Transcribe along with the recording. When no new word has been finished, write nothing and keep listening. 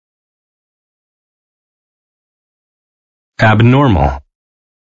Abnormal.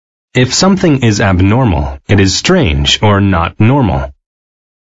 If something is abnormal, it is strange or not normal.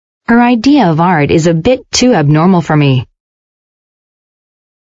 Her idea of art is a bit too abnormal for me.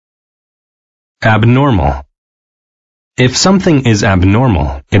 Abnormal. If something is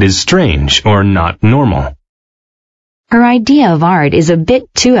abnormal, it is strange or not normal. Her idea of art is a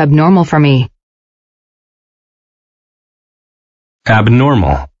bit too abnormal for me.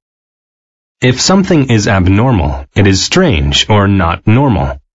 Abnormal. If something is abnormal, it is strange or not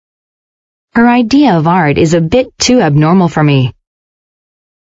normal. Her idea of art is a bit too abnormal for me.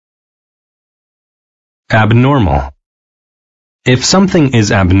 Abnormal. If something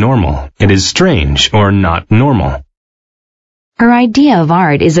is abnormal, it is strange or not normal. Her idea of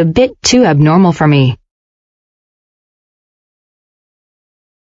art is a bit too abnormal for me.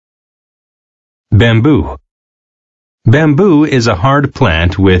 Bamboo. Bamboo is a hard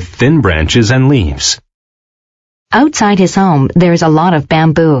plant with thin branches and leaves. Outside his home, there's a lot of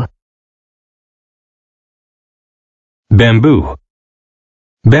bamboo. Bamboo.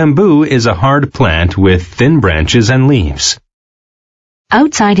 Bamboo is a hard plant with thin branches and leaves.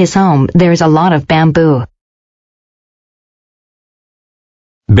 Outside his home, there's a lot of bamboo.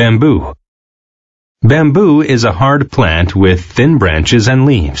 Bamboo. Bamboo is a hard plant with thin branches and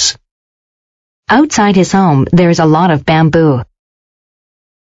leaves. Outside his home, there's a lot of bamboo.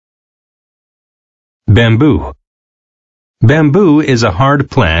 Bamboo. Bamboo is a hard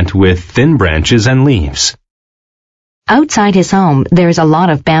plant with thin branches and leaves. Outside his home, there's a lot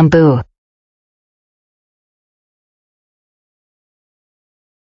of bamboo.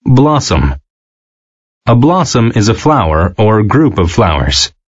 Blossom. A blossom is a flower or group of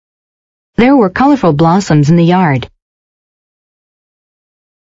flowers. There were colorful blossoms in the yard.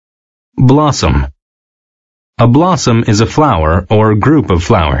 Blossom. A blossom is a flower or group of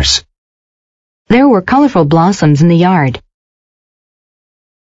flowers. There were colorful blossoms in the yard.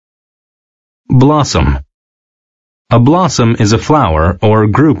 Blossom. A blossom is a flower or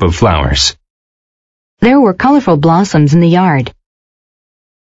group of flowers. There were colorful blossoms in the yard.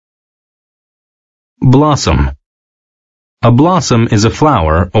 Blossom. A blossom is a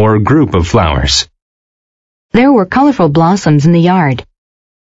flower or group of flowers. There were colorful blossoms in the yard.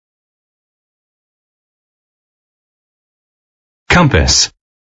 Compass.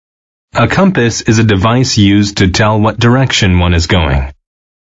 A compass is a device used to tell what direction one is going.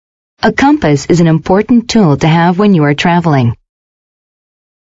 A compass is an important tool to have when you are traveling.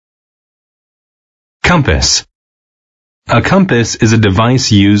 Compass. A compass is a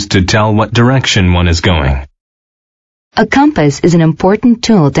device used to tell what direction one is going. A compass is an important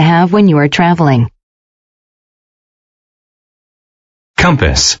tool to have when you are traveling.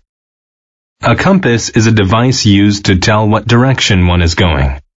 Compass. A compass is a device used to tell what direction one is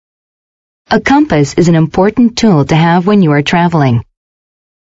going. A compass is an important tool to have when you are traveling.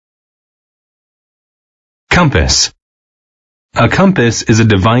 Compass. A compass is a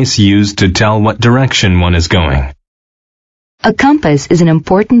device used to tell what direction one is going. A compass is an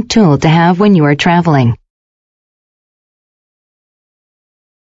important tool to have when you are traveling.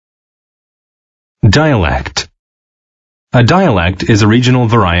 Dialect. A dialect is a regional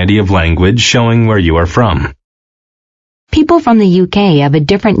variety of language showing where you are from. People from the UK have a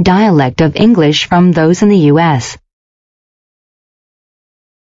different dialect of English from those in the US.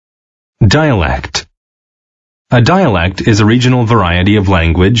 Dialect. A dialect is a regional variety of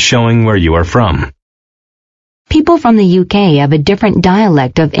language showing where you are from. People from the UK have a different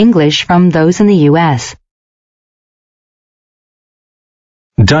dialect of English from those in the US.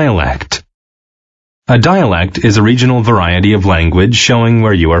 Dialect. A dialect is a regional variety of language showing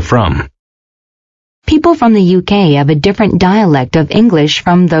where you are from. People from the UK have a different dialect of English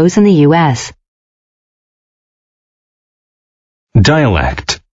from those in the US.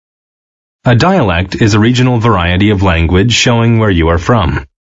 Dialect. A dialect is a regional variety of language showing where you are from.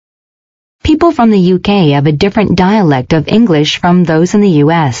 People from the UK have a different dialect of English from those in the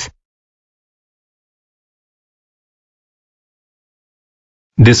US.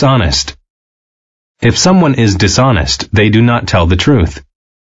 Dishonest. If someone is dishonest, they do not tell the truth.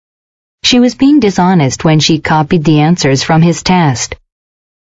 She was being dishonest when she copied the answers from his test.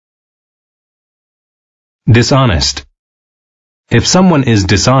 Dishonest. If someone is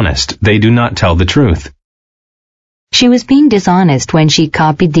dishonest, they do not tell the truth. She was being dishonest when she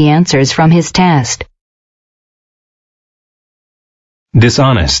copied the answers from his test.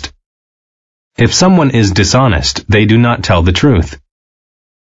 Dishonest. If someone is dishonest, they do not tell the truth.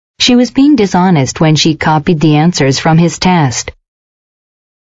 She was being dishonest when she copied the answers from his test.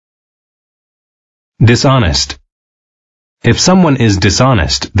 Dishonest. If someone is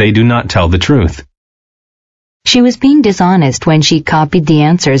dishonest, they do not tell the truth. She was being dishonest when she copied the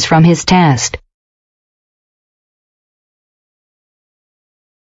answers from his test.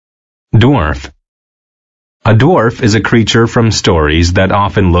 Dwarf. A dwarf is a creature from stories that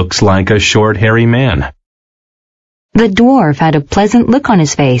often looks like a short, hairy man. The dwarf had a pleasant look on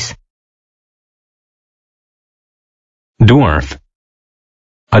his face. Dwarf.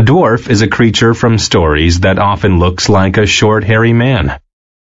 A dwarf is a creature from stories that often looks like a short, hairy man.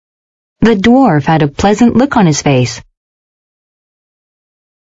 The dwarf had a pleasant look on his face.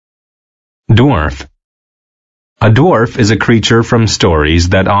 Dwarf. A dwarf is a creature from stories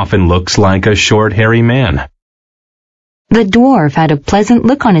that often looks like a short, hairy man. The dwarf had a pleasant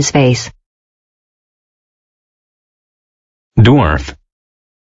look on his face. Dwarf.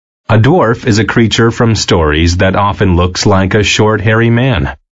 A dwarf is a creature from stories that often looks like a short, hairy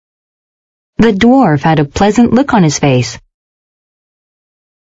man. The dwarf had a pleasant look on his face.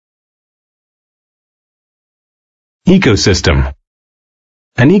 Ecosystem.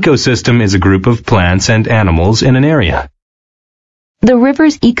 An ecosystem is a group of plants and animals in an area. The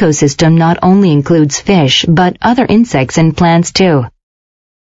river's ecosystem not only includes fish, but other insects and plants too.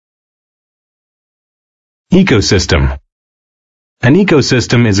 Ecosystem. An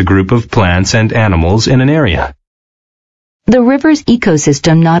ecosystem is a group of plants and animals in an area. The river's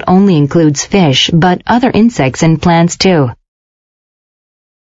ecosystem not only includes fish, but other insects and plants too.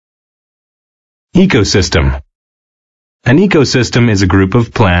 Ecosystem. An ecosystem is a group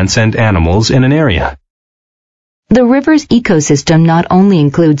of plants and animals in an area. The river's ecosystem not only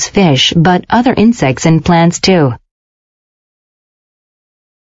includes fish, but other insects and plants too.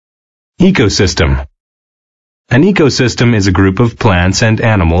 Ecosystem. An ecosystem is a group of plants and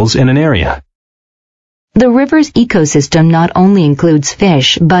animals in an area. The river's ecosystem not only includes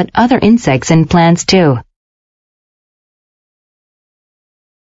fish, but other insects and plants too.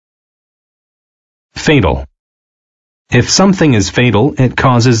 Fatal. If something is fatal, it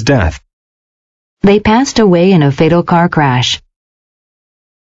causes death. They passed away in a fatal car crash.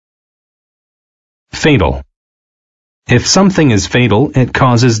 Fatal. If something is fatal, it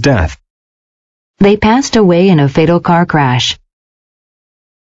causes death. They passed away in a fatal car crash.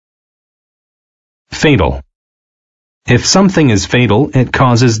 Fatal. If something is fatal, it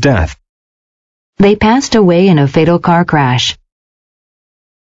causes death. They passed away in a fatal car crash.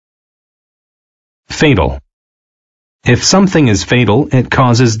 Fatal. If something is fatal, it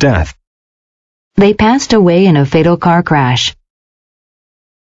causes death. They passed away in a fatal car crash.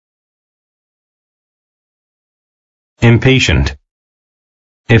 Impatient.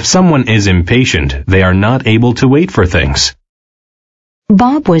 If someone is impatient, they are not able to wait for things.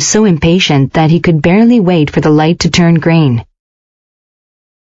 Bob was so impatient that he could barely wait for the light to turn green.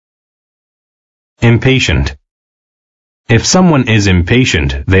 Impatient. If someone is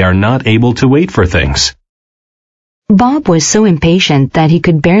impatient, they are not able to wait for things. Bob was so impatient that he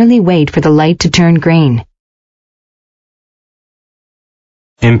could barely wait for the light to turn green.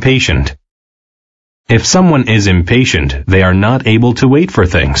 Impatient. If someone is impatient, they are not able to wait for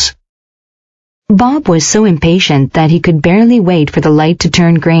things. Bob was so impatient that he could barely wait for the light to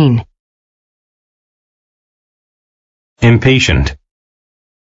turn green. Impatient.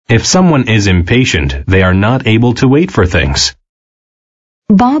 If someone is impatient, they are not able to wait for things.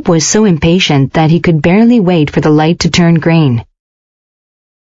 Bob was so impatient that he could barely wait for the light to turn green.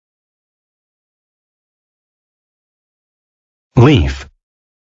 Leaf.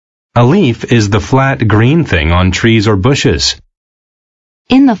 A leaf is the flat green thing on trees or bushes.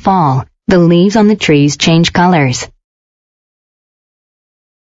 In the fall, the leaves on the trees change colors.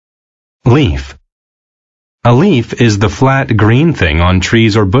 Leaf. A leaf is the flat green thing on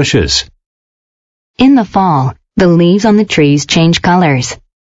trees or bushes. In the fall, the leaves on the trees change colors.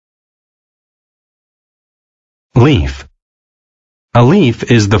 Leaf. A leaf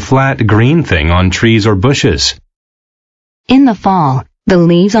is the flat green thing on trees or bushes. In the fall, the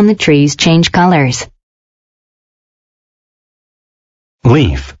leaves on the trees change colors.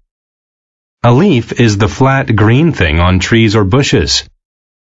 Leaf. A leaf is the flat green thing on trees or bushes.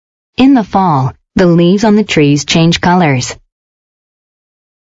 In the fall, the leaves on the trees change colors.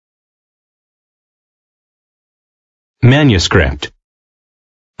 Manuscript.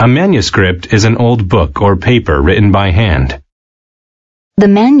 A manuscript is an old book or paper written by hand. The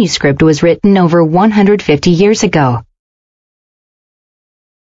manuscript was written over 150 years ago.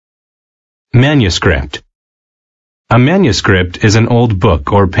 Manuscript. A manuscript is an old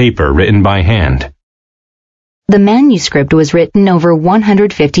book or paper written by hand. The manuscript was written over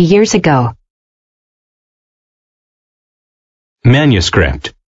 150 years ago.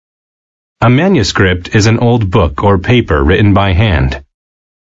 Manuscript. A manuscript is an old book or paper written by hand.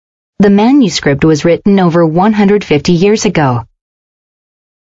 The manuscript was written over 150 years ago.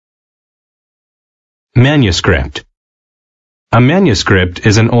 Manuscript. A manuscript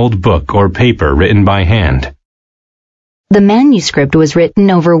is an old book or paper written by hand. The manuscript was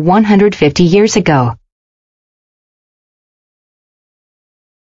written over 150 years ago.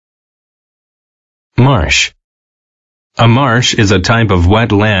 Marsh. A marsh is a type of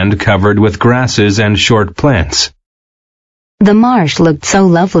wet land covered with grasses and short plants. The marsh looked so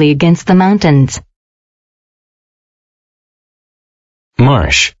lovely against the mountains.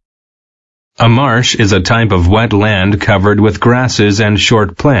 Marsh. A marsh is a type of wet land covered with grasses and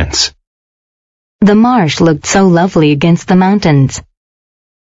short plants. The marsh looked so lovely against the mountains.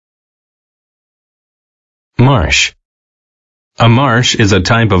 Marsh. A marsh is a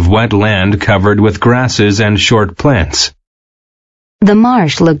type of wet land covered with grasses and short plants. The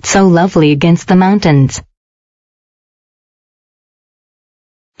marsh looked so lovely against the mountains.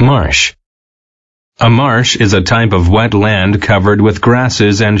 Marsh. A marsh is a type of wet land covered with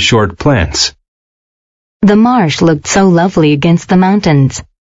grasses and short plants. The marsh looked so lovely against the mountains.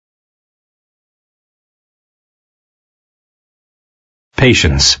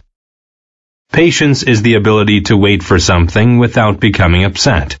 Patience. Patience is the ability to wait for something without becoming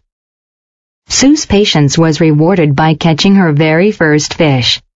upset. Sue's patience was rewarded by catching her very first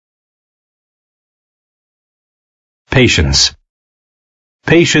fish. Patience.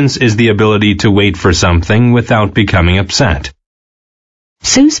 Patience is the ability to wait for something without becoming upset.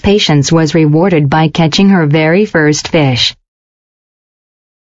 Sue's patience was rewarded by catching her very first fish.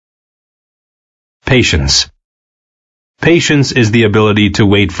 Patience. Patience is the ability to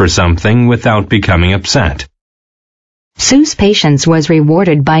wait for something without becoming upset. Sue's patience was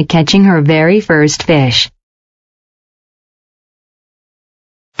rewarded by catching her very first fish.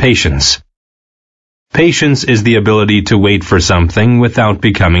 Patience. Patience is the ability to wait for something without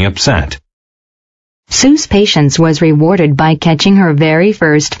becoming upset. Sue's patience was rewarded by catching her very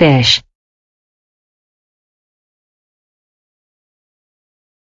first fish.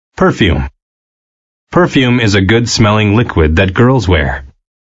 Perfume. Perfume is a good-smelling liquid that girls wear.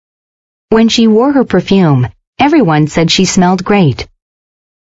 When she wore her perfume, everyone said she smelled great.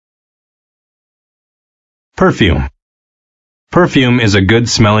 Perfume. Perfume is a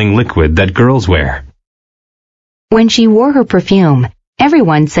good-smelling liquid that girls wear. When she wore her perfume,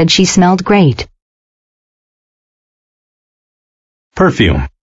 everyone said she smelled great. Perfume.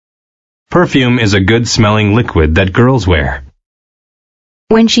 Perfume is a good-smelling liquid that girls wear.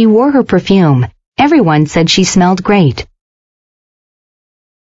 When she wore her perfume, everyone said she smelled great.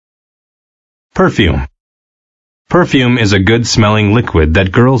 Perfume. Perfume is a good-smelling liquid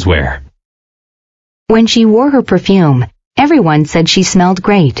that girls wear. When she wore her perfume, everyone said she smelled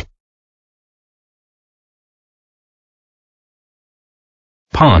great.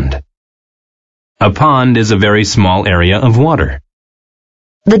 Pond. A pond is a very small area of water.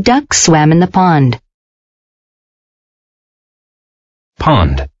 The ducks swam in the pond.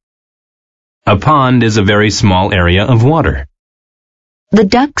 Pond. A pond is a very small area of water. The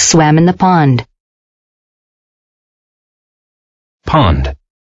ducks swam in the pond. Pond.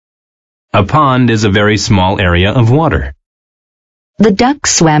 A pond is a very small area of water. The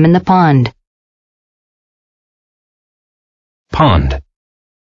ducks swam in the pond. Pond.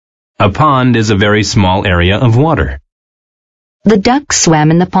 A pond is a very small area of water. The ducks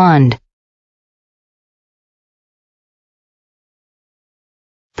swam in the pond.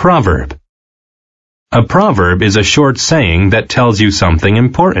 Proverb. A proverb is a short saying that tells you something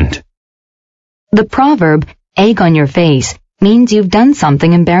important. The proverb, egg on your face, means you've done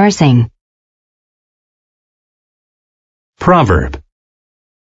something embarrassing. Proverb.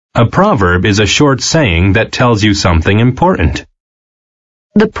 A proverb is a short saying that tells you something important.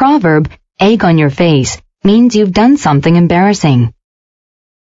 The proverb, egg on your face, means you've done something embarrassing.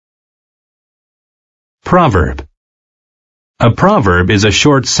 Proverb. A proverb is a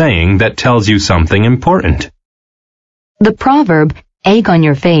short saying that tells you something important. The proverb, egg on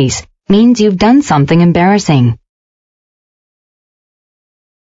your face, means you've done something embarrassing.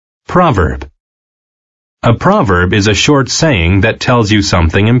 Proverb. A proverb is a short saying that tells you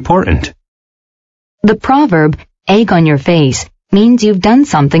something important. The proverb, egg on your face, means you've done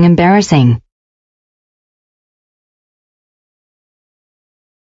something embarrassing.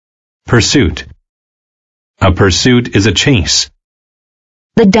 Pursuit. A pursuit is a chase.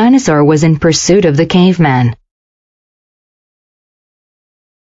 The dinosaur was in pursuit of the caveman.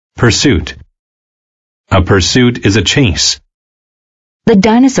 Pursuit. A pursuit is a chase. The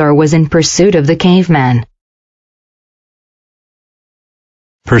dinosaur was in pursuit of the caveman.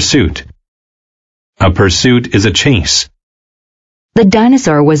 Pursuit. A pursuit is a chase. The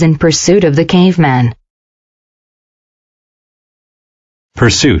dinosaur was in pursuit of the caveman.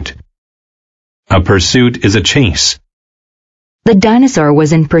 Pursuit. A pursuit is a chase. The dinosaur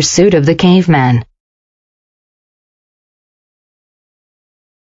was in pursuit of the caveman.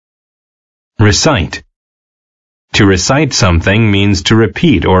 Recite. To recite something means to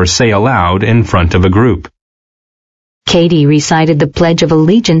repeat or say aloud in front of a group. Katie recited the Pledge of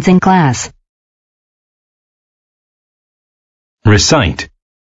Allegiance in class. Recite.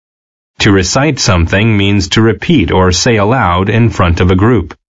 To recite something means to repeat or say aloud in front of a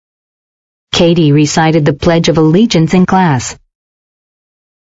group. Katie recited the Pledge of Allegiance in class.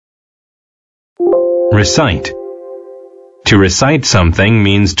 Recite. To recite something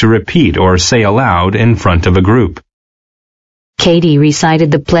means to repeat or say aloud in front of a group. Katie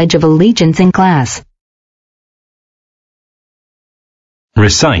recited the Pledge of Allegiance in class.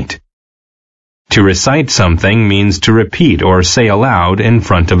 Recite. To recite something means to repeat or say aloud in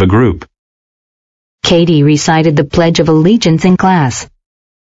front of a group. Katie recited the Pledge of Allegiance in class.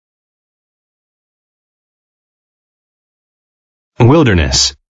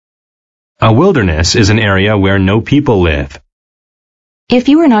 Wilderness. A wilderness is an area where no people live. If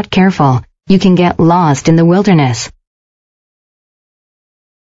you are not careful, you can get lost in the wilderness.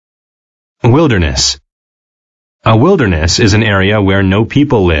 Wilderness. A wilderness is an area where no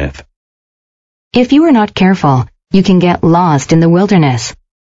people live. If you are not careful, you can get lost in the wilderness.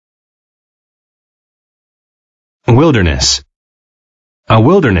 Wilderness. A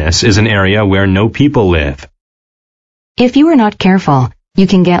wilderness is an area where no people live. If you are not careful, you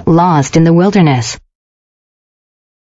can get lost in the wilderness.